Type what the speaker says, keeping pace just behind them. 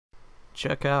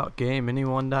check out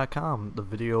GameAnyone.com, the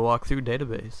video walkthrough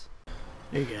database.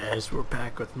 Hey guys, we're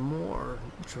back with more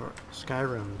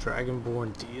Skyrim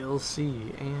Dragonborn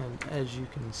DLC, and as you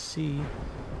can see,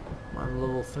 I'm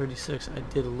level 36. I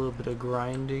did a little bit of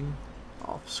grinding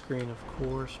off screen, of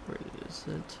course. Where is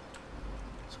it?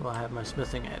 So I have my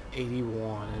smithing at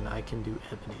 81, and I can do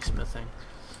ebony smithing.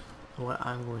 What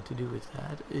I'm going to do with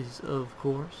that is, of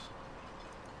course,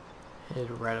 head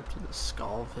right up to the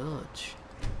Skull Village.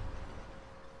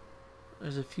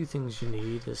 There's a few things you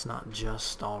need. It's not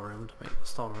just Stalrim to make the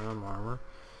Stalrim armor.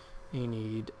 You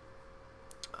need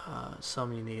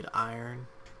you need iron,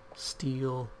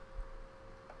 steel,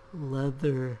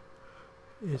 leather,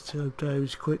 and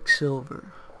sometimes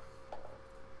quicksilver.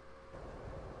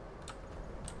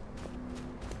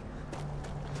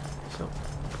 So,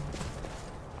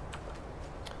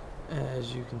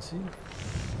 as you can see,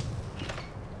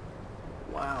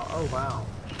 wow! Oh wow!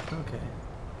 Okay.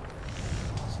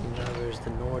 So now there's the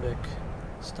Nordic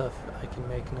stuff I can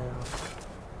make now.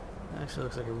 It actually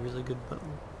looks like a really good button.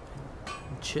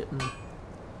 Chitin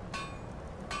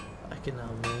I can now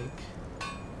make.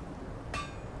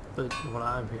 But what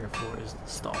I'm here for is the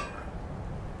star.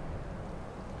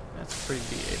 That's a pretty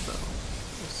BA bow.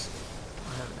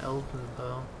 I have an elven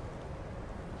bow.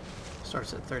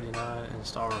 Starts at 39 and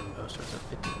Stalrim bow starts at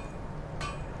 50.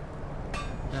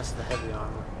 That's the heavy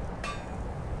armor.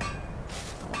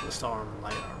 I want the Stalrim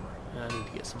light armor, and I need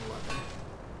to get some leather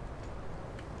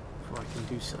before I can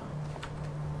do so.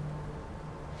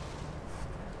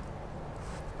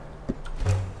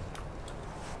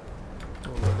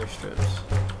 Leather strips.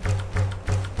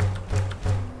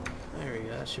 There we go,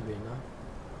 that should be enough.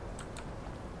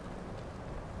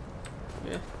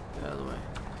 Yeah, get out of the way.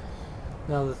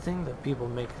 Now the thing that people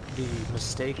make the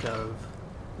mistake of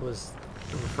was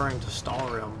referring to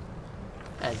Stalrim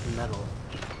as metal.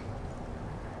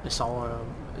 The Stalrim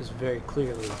is very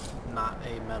clearly not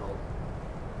a metal.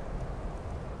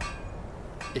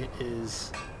 It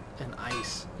is an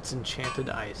ice. It's enchanted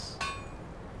ice.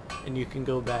 And you can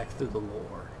go back through the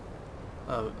lore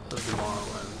of the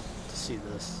Morrowind to see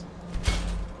this.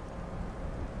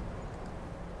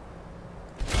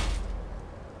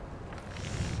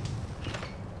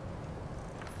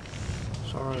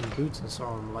 Sauron boots and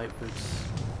Sauron light boots.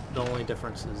 The only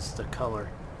difference is the color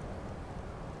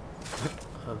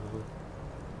of them.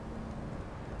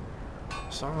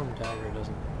 Sauron dagger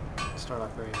doesn't start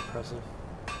off very impressive.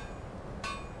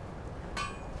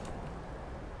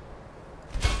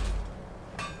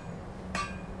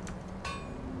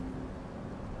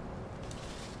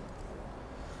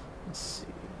 Let's see.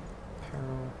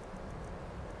 Apparel.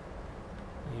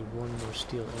 I need one more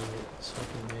steel ingot so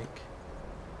I can make.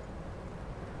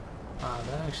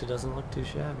 That actually doesn't look too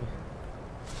shabby.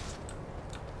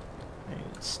 I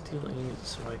need steel ingots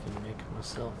so I can make it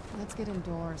myself. Let's get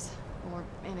indoors. Or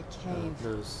in a cave.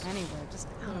 Anywhere, just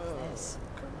out of this.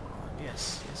 Come on.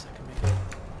 Yes, I can make it.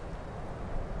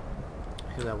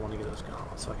 Because I want to get those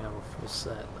gauntlets so I can have a full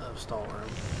set of Stalrim.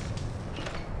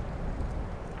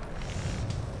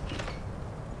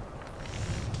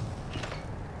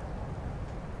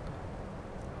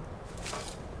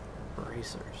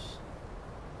 Bracers.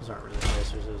 Those aren't really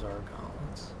bracers, those are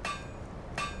gauntlets.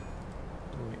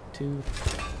 We'll make 2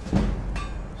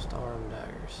 Stalrim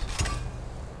daggers.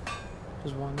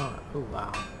 Because why not? Oh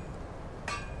wow.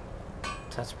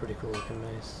 That's a pretty cool looking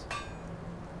mace.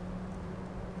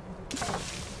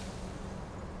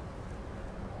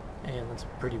 And that's a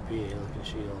pretty BA looking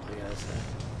shield, I gotta say.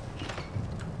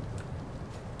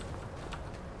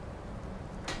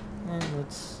 And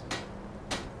let's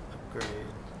upgrade.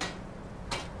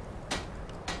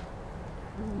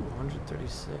 Ooh,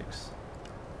 136.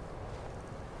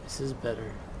 This is better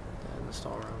than the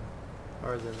Stalrim,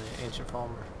 or than the Ancient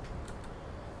Palmer.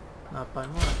 Not by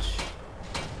much.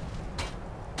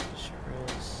 It sure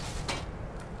is.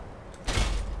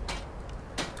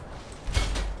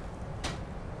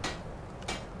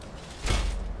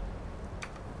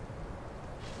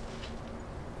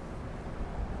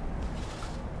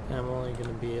 And I'm only going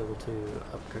to be able to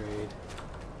upgrade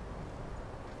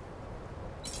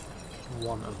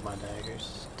one of my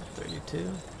daggers to 32.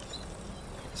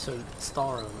 So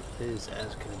Stalrim is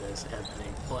as good as ebony,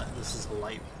 but this is a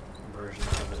light version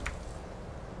of it.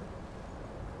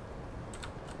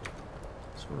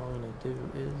 So what I'm going to do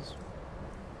is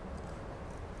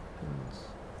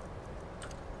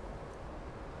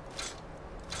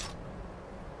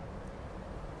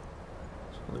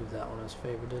so leave that one as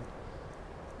favorited,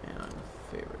 and I'm going to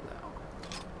favorite that one.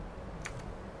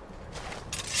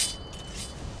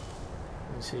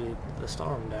 You see, the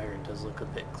Stalrim dagger does look a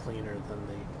bit cleaner than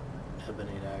the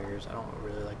ebony daggers. I don't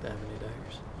really like the ebony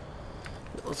daggers.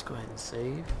 But let's go ahead and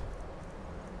save.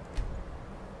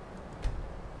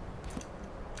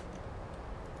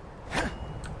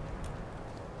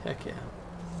 Heck yeah.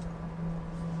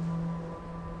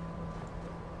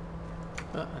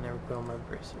 Oh, I never put on my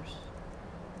bracers.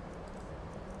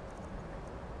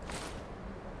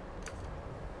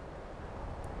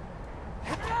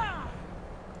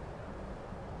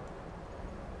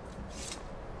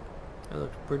 That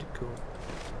looks pretty cool.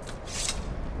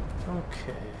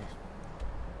 Okay.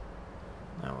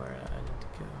 Now where do I need to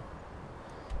go?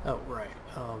 Oh, right.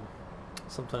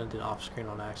 Something I did off screen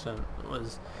on accident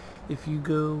was if you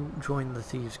go join the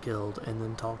Thieves Guild and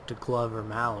then talk to Glover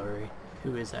Mallory,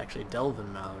 who is actually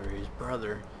Delvin Mallory's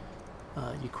brother,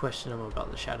 you question him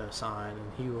about the shadow sign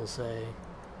and he will say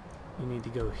you need to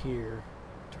go here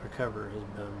to recover his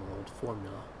bone mold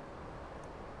formula.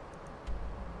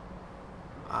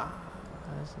 Ah,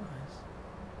 that's nice.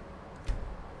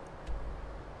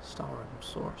 Star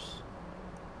source.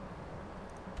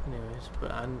 Anyways,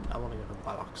 but I want to go to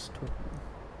box 2.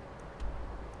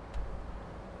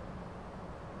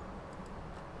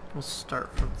 We'll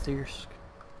start from Thirsk.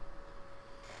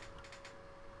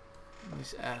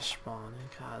 These ash spawn.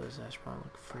 God, this ash spawn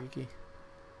look freaky.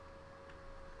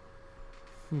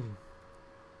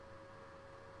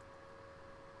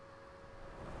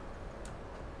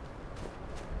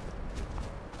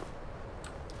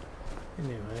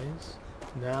 Anyways,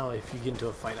 now if you get into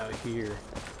a fight out here,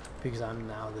 because I'm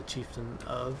now the chieftain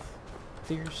of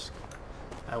Thirsk,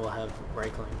 I will have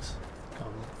Reiklings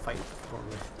come fight for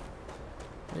me.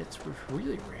 It's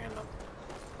really random.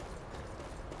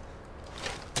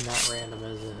 Not random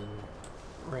as in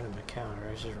random encounter,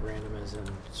 it's just random as in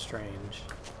strange.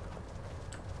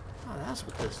 Oh, that's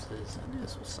what this is. I knew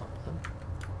this was something.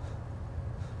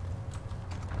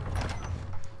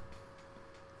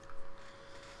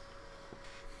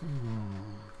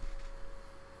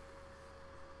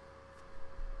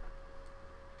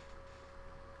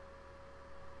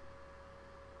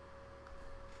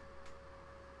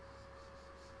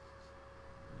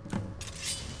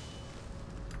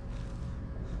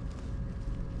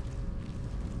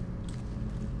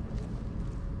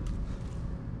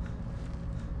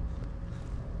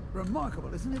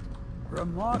 Remarkable, isn't it?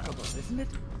 Remarkable, isn't it?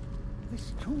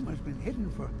 This tomb has been hidden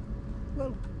for,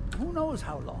 well, who knows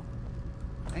how long.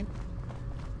 And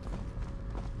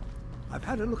I've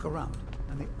had a look around,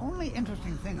 and the only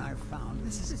interesting thing I've found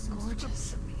This is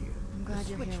gorgeous. Here. I'm glad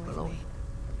you're here with me.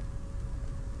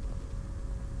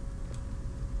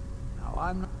 Now,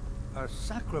 I'm not... A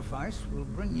sacrifice will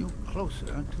bring you closer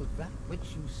to that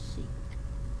which you seek.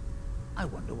 I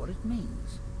wonder what it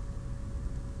means.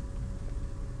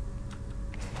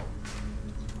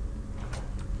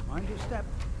 Mind your step.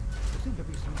 There seem to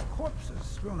be some corpses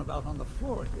strewn about on the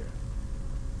floor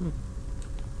here.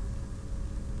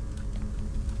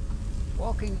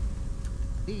 Walking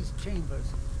these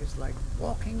chambers is like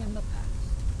walking in the past.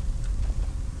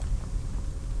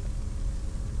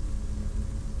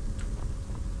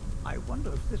 I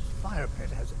wonder if this fire pit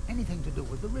has anything to do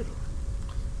with the riddle.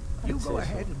 You go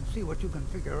ahead and see what you can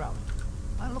figure out.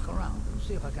 I'll look around and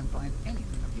see if I can find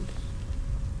anything of use.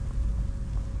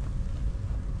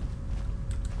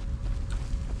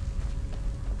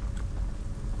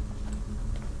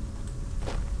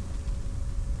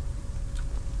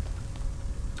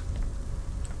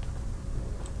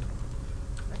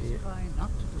 Try not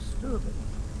to disturb it.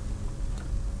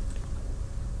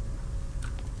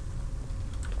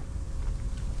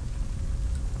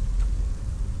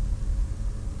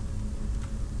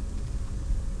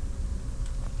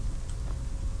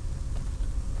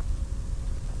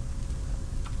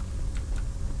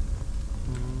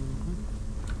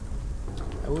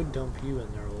 I would dump you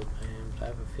in there, old man, but I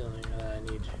have a feeling that I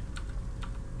need you.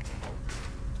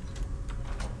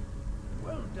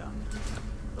 Well done.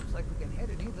 Looks like we can head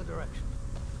in either direction.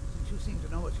 Since you seem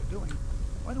to know what you're doing,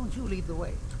 why don't you lead the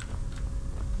way?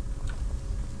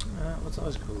 Let's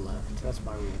always go left. That's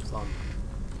my rule of thumb.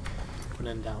 When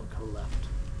in doubt, go left.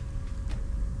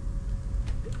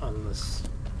 Unless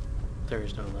there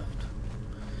is no left.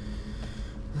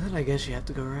 Then I guess you have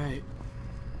to go right.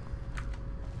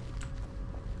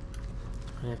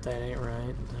 And if that ain't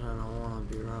right, then I don't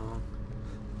want to be wrong.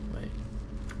 Wait.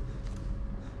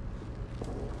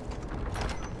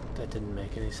 That didn't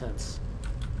make any sense.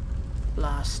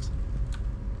 Lost.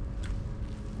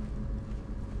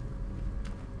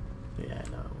 Yeah, I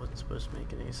know. It wasn't supposed to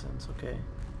make any sense, okay?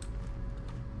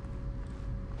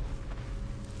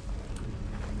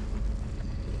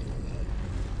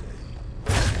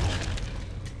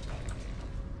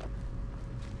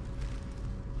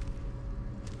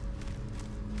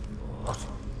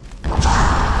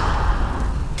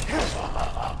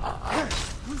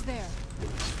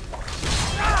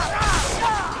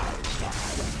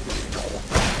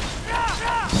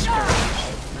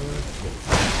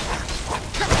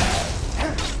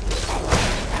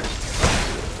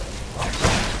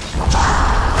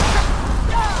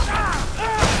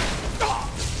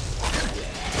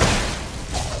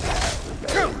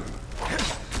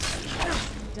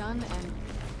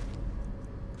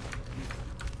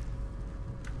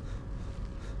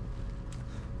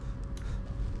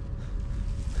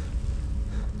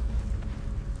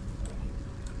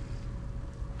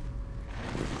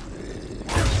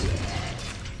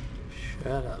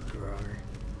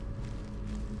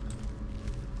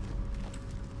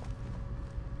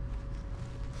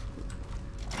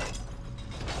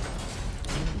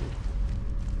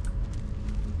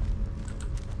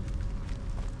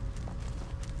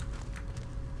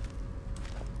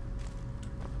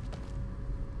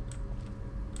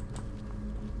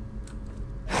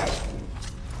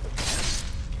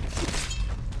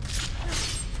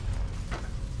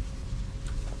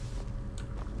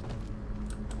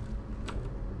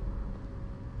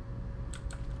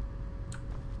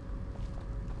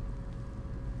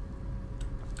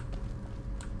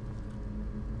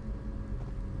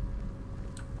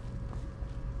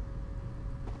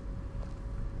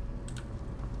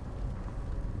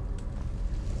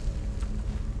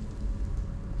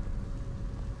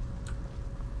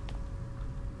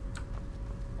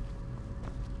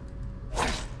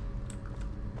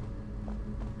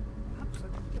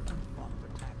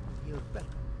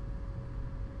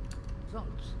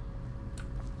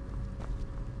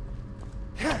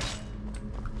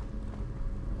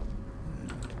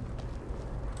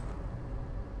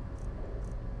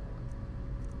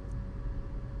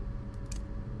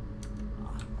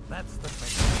 That's the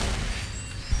thing.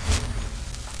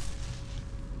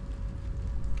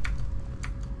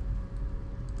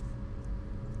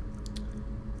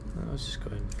 Let's just go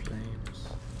ahead and flames.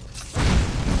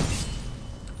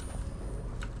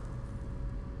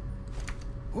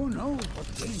 Who knows what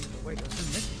games await us in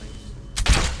this place?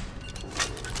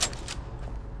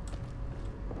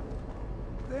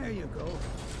 There you go.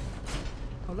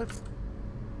 Oh, let's...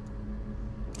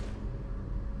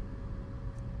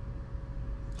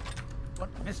 What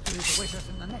mysteries await us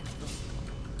in the next room?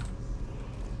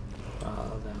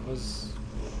 Wow, that was...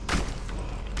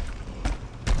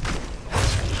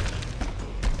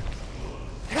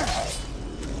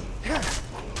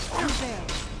 Who's there?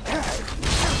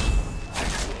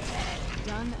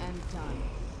 Done and done.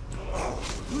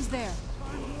 Who's there?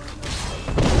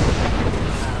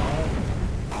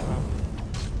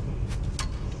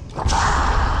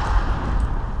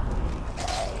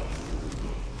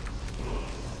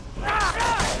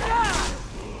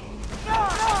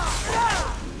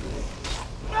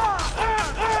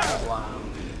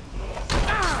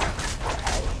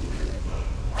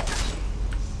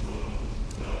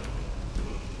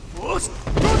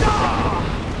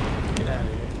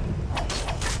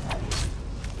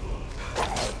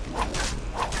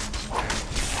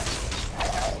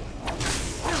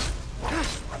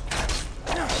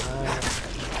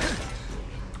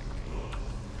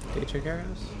 Trick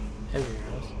arrows? Heavy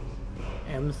arrows.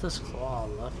 Amethyst claw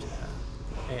left half.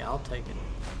 Hey, I'll take it.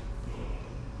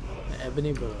 The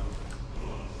ebony bow.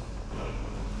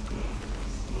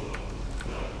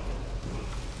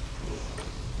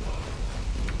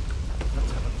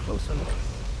 Let's have a closer look.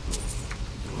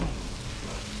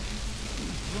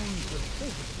 These runes were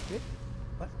faded a bit,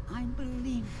 but I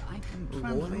believe I can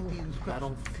translate the inscription.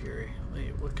 Battle Fury.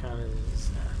 Wait, what kind is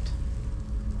that?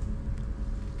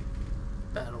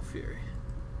 Battle Fury.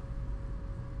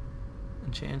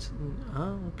 Enchants.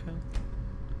 Oh, okay.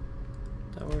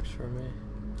 That works for me.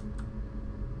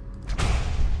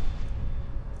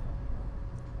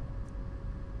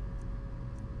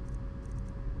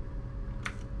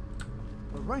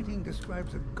 The writing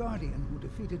describes a guardian who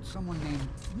defeated someone named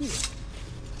Mirak.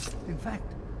 In fact,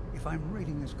 if I'm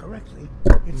reading this correctly,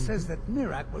 it says that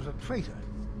Mirak was a traitor.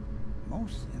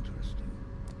 Most interesting.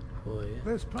 Oh, yeah.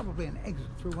 There's probably an exit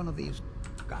through one of these.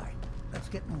 Guy, let's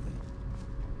get moving.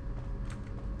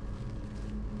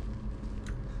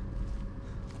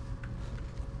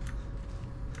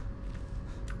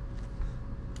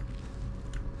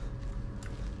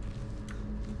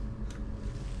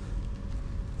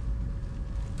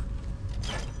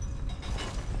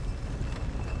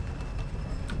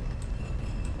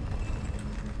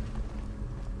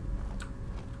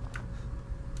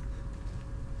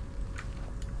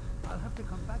 I'll have to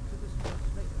come back to this place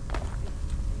later.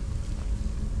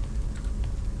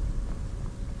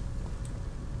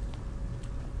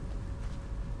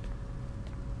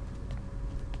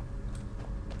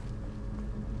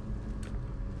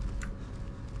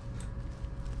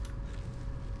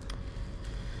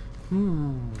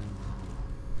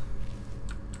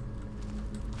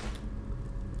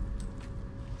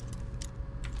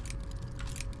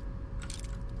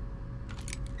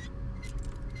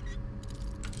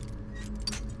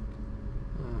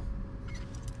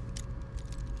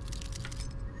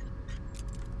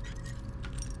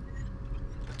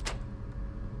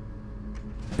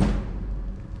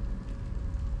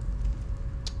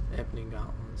 Ebony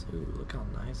gauntlets. Ooh, look how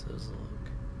nice those look.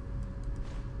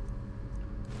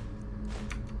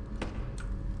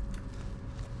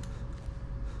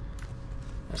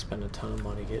 I spent a ton of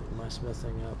money getting my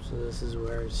smithing up, so this is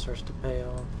where it starts to pay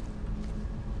off.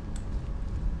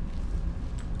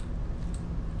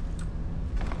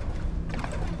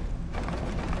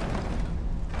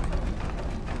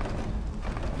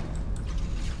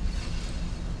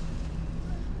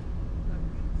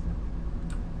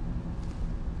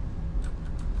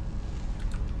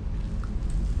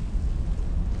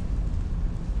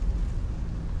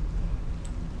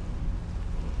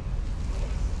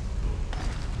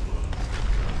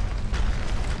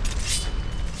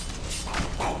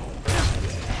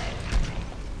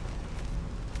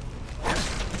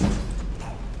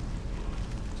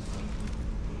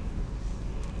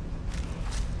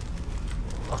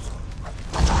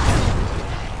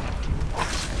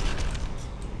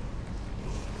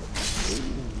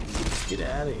 Get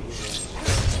out of here. Is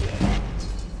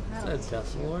that a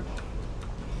Death Lord?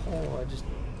 Oh, I just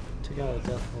took out a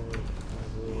Death Lord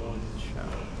with one shot.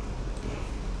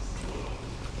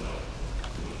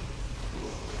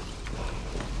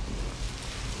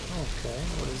 Okay,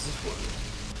 what is this one?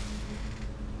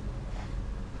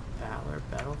 Valor,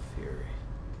 Battle Fury.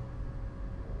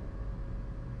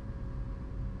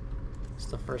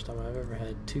 the first time I've ever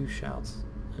had 2 shouts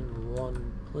in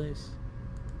one place.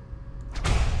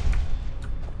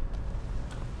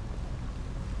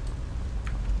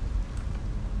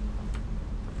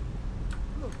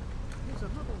 Look, here's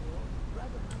another wall.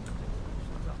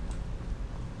 Inscriptions up.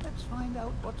 Let's find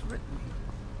out what's written here.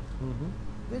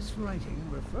 This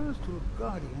writing refers to a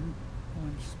guardian who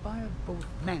inspired both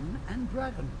men and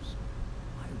dragons.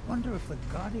 I wonder if the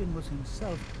guardian was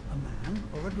himself a man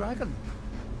or a dragon.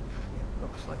 It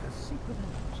looks like a secret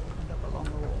entrance opened up along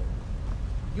the wall.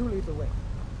 You lead the way.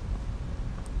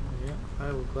 Yeah,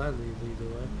 I will gladly lead the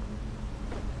way.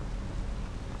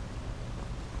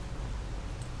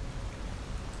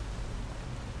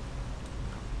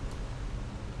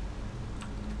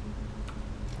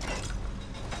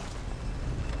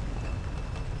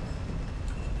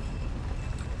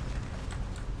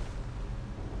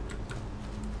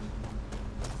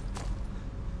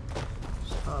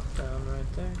 Hop down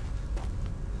right there.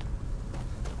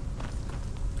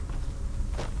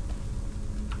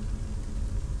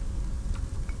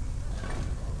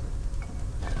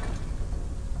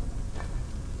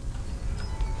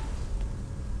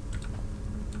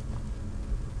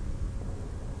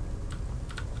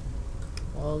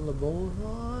 On the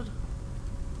boulevard.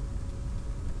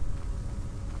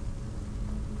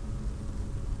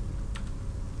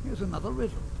 Here's another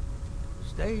riddle.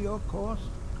 Stay your course.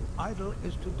 To idle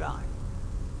is to die.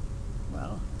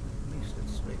 Well, at least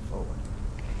it's straightforward.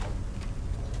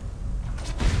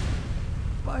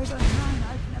 By the nine,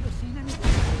 I've never seen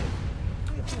anything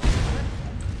like this.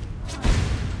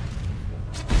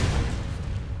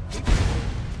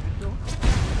 And don't look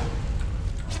down.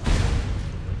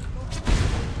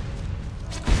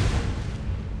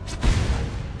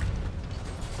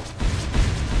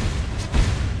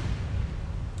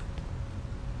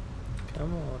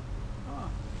 Come on. Ah,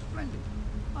 splendid.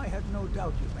 I had no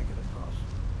doubt you'd make it across.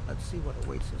 Let's see what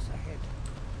awaits us ahead.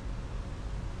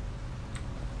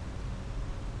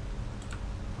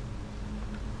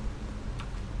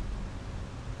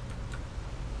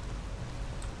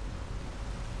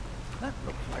 That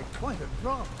looks like quite a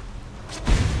drop. Is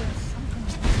there something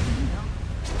happening now?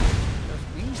 Just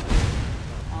me?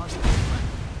 Or are there friends?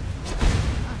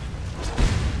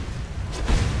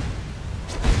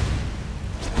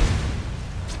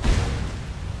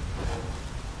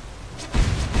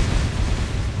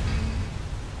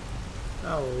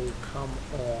 Oh, come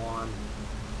on.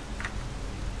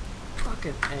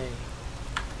 Fucking A.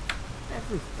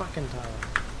 Every fucking time.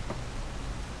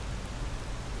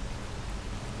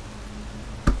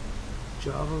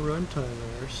 Java runtime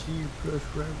error. C plus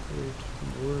reference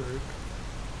work.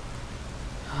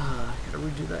 I gotta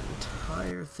redo that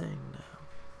entire thing now.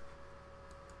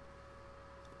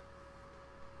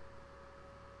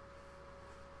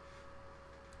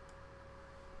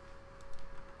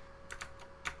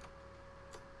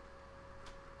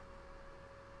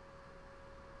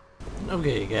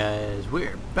 Okay guys,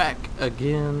 we're back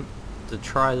again to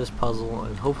try this puzzle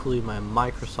and hopefully my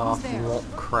Microsoft won't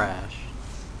crash.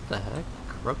 The heck?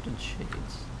 Corrupted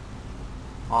shades.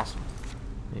 Awesome.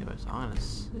 Anyways, I'm gonna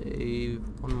save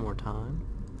one more time.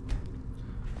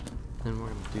 Then we're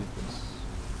gonna do this.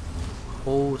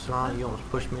 Oh, Serrano, you almost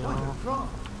pushed me off.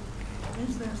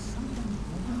 Is there something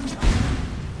going on?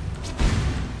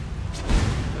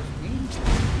 Just me?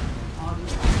 Are you?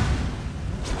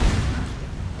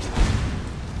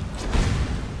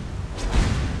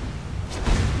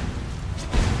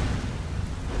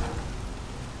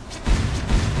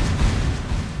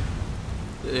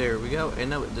 There we go. And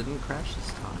no, it didn't crash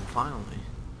this time, finally.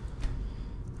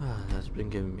 That's been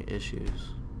giving me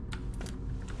issues.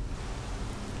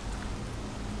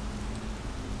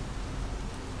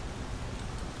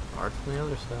 Start from the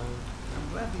other side. I'm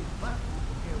glad these platforms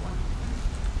are here once you finish.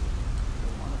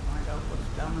 You'll want to find out what's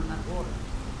down in that water.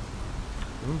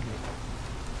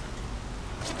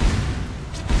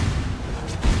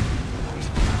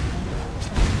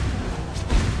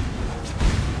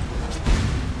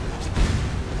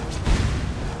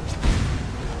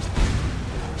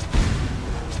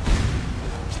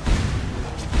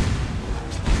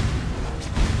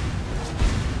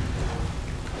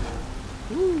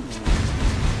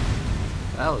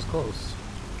 That was close.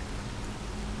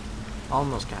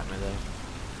 Almost got me there.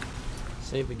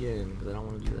 Save again, because I don't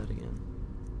want to do that again.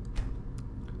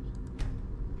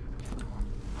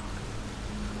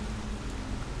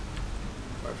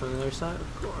 Right from the other side,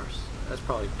 of course. That's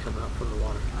probably coming up from the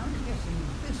water. I'm guessing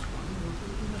this one will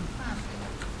be even faster.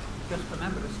 Just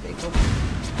remember to stay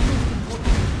focused.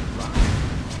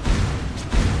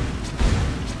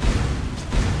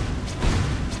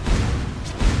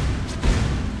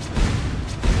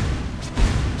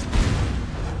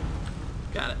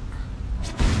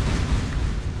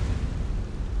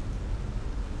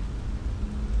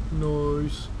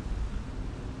 Nice.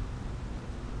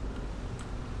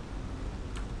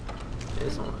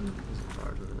 This one is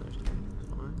larger than there's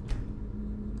fine.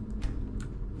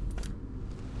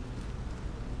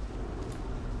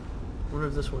 I wonder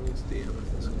if this one needs to be in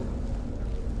with this one.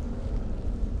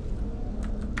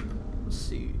 Let's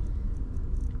see.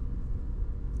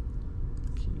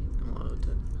 Key. Oh,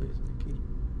 technically isn't a key.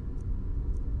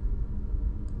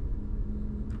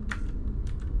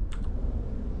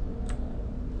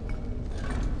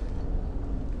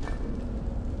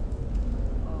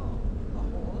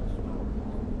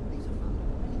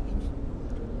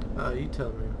 You tell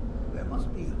me. There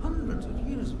must be hundreds of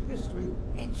years of history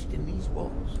etched in these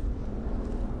walls.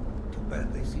 Too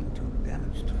bad they seem too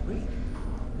damaged to read.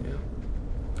 Yeah.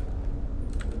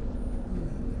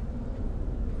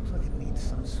 Looks like it needs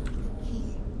some sort of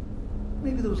key.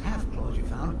 Maybe those half-claws you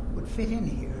found would fit in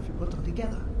here if you put them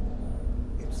together.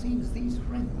 It seems these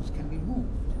rings can be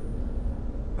moved.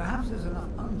 Perhaps there's enough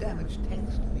undamaged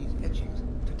text in these etchings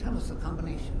to tell us the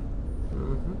combination.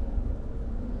 Mm-hmm.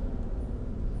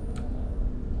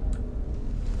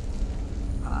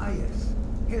 Ah, yes.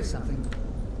 Here's something.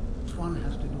 This one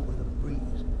has to do with a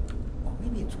breeze. Or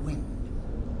maybe it's wind.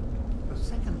 The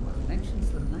second one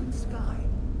mentions the night sky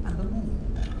and the moon.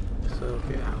 So,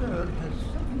 okay. The third has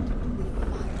something to do with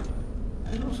fire.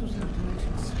 It also seems to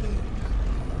mention scales.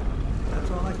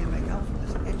 That's all I can make out from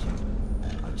this etching.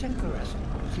 I'll check the rest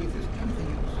to see if there's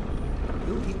anything else.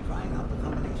 You'll keep trying out the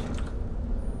combinations.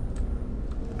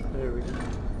 There we go.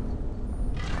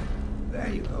 There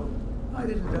you go. I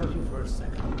didn't doubt you for a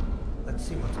second. Let's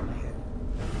see what's on ahead.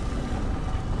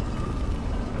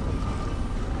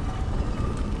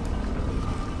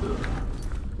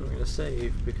 I'm gonna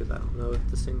save because I don't know if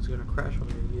this thing's gonna crash on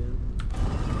me again.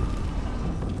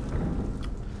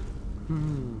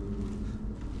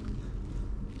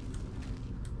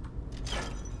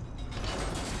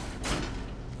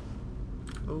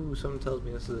 Oh, someone tells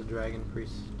me this is a dragon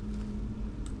priest.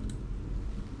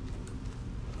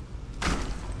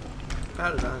 How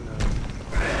did I know?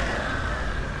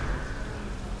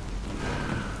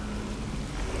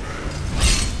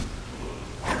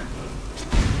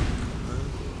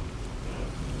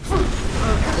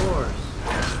 Of course.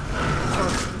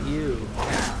 Fuck you.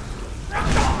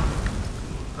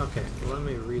 Okay, let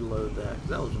me reload that, 'cause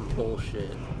that was some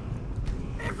bullshit.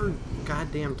 Every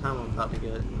goddamn time I'm about to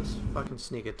get this fucking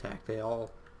sneak attack, they all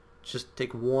just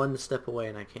take one step away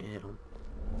and I can't hit them.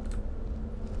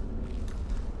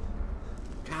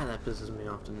 God, that pisses me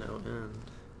off to no end.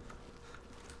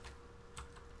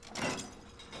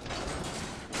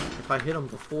 If I hit him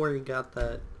before he got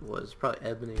that, was probably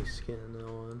ebony skin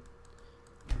on,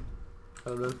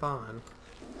 that would have been fine.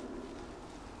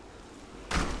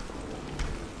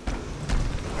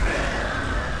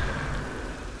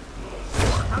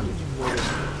 How did you notice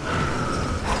that?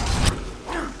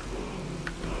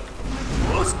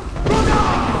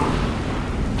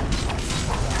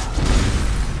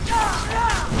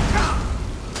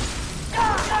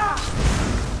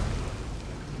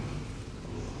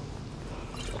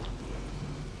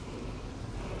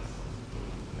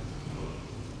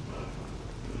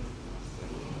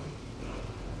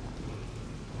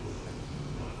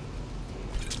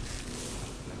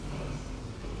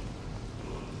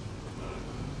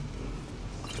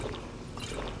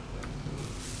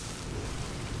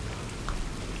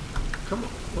 Come on,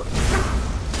 what?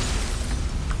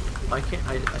 Why can't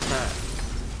I attack?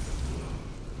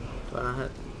 Do I not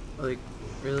have, like,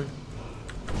 really?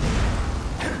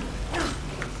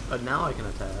 But now I can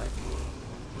attack.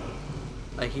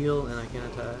 I heal and I can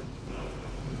attack.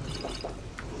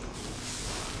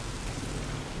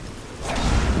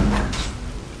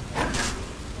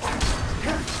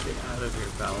 Get out of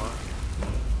here, Bella.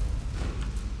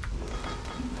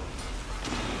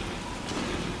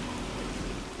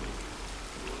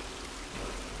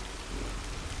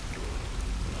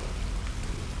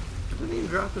 Didn't he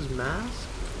drop his mask?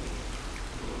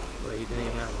 Wait, he didn't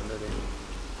even have one, did he?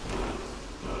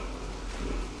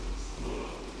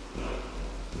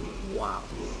 Wow.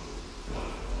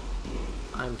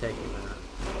 I'm taking that.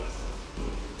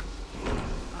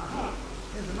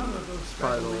 Here's another of those.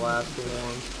 Probably the last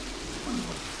one.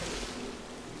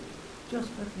 Just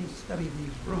let me study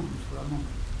these rooms for a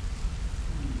moment.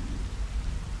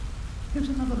 Here's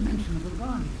another mention of the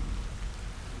Guardian.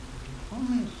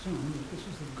 Only assume that this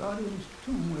is the Guardian's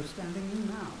tomb we're standing in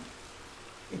now.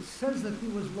 It says that he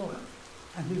was loyal,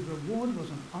 and his reward was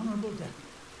an honorable death.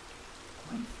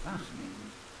 Quite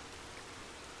fascinating.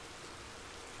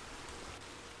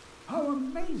 How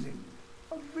amazing!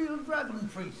 A real dragon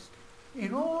priest!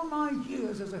 In all my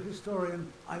years as a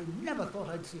historian, I never thought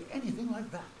I'd see anything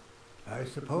like that. I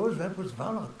suppose that was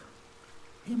Valak.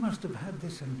 He must have had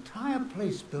this entire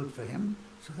place built for him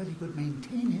so that he could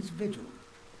maintain his vigil,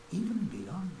 even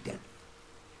beyond death.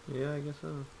 Yeah, I guess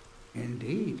so.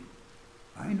 Indeed.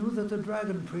 I knew that the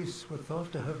dragon priests were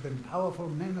thought to have been powerful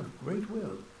men of great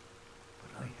will,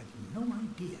 but I had no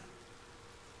idea.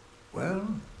 Well,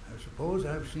 I suppose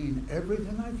I've seen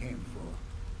everything I came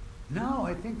for. Now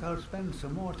I think I'll spend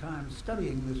some more time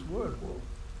studying this word wall.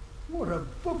 What a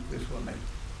book this will make.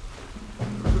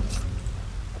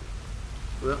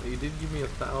 Well, you did give me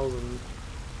 1,000.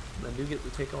 I do get to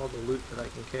take all the loot that I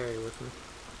can carry with me.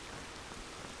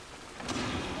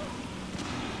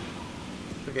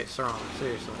 Okay, Serana,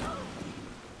 seriously.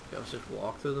 Okay, let's just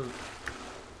walk through them.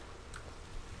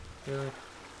 Really?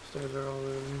 Stairs are all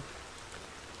in.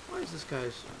 Why is this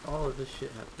guy's... all of this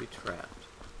shit have to be trapped?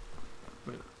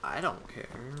 I mean, I don't care,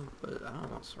 but I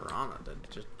don't want Serana to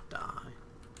just die.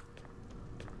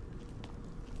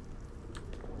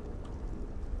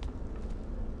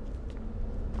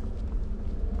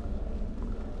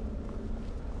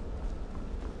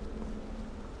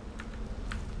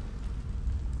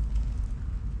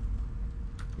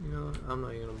 You know what? I'm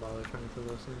not even gonna bother trying to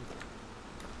listen.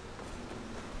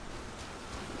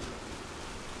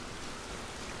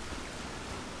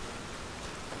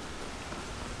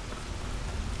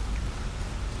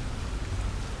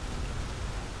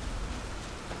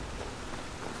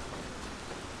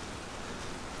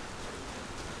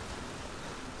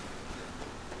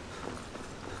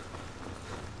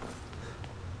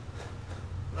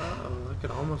 I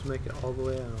could almost make it all the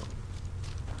way out.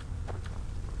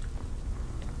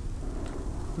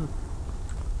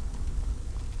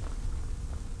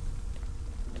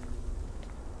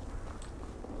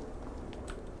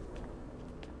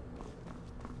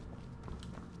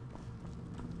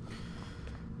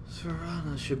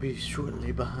 Serana should be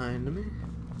shortly behind me.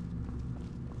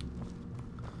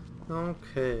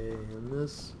 Okay, and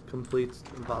this completes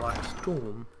Valak's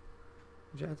Tomb,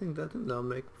 which I think that'll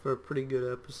make for a pretty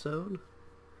good episode.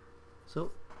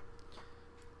 So,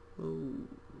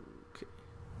 okay.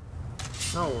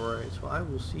 Alright, so I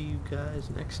will see you guys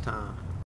next time.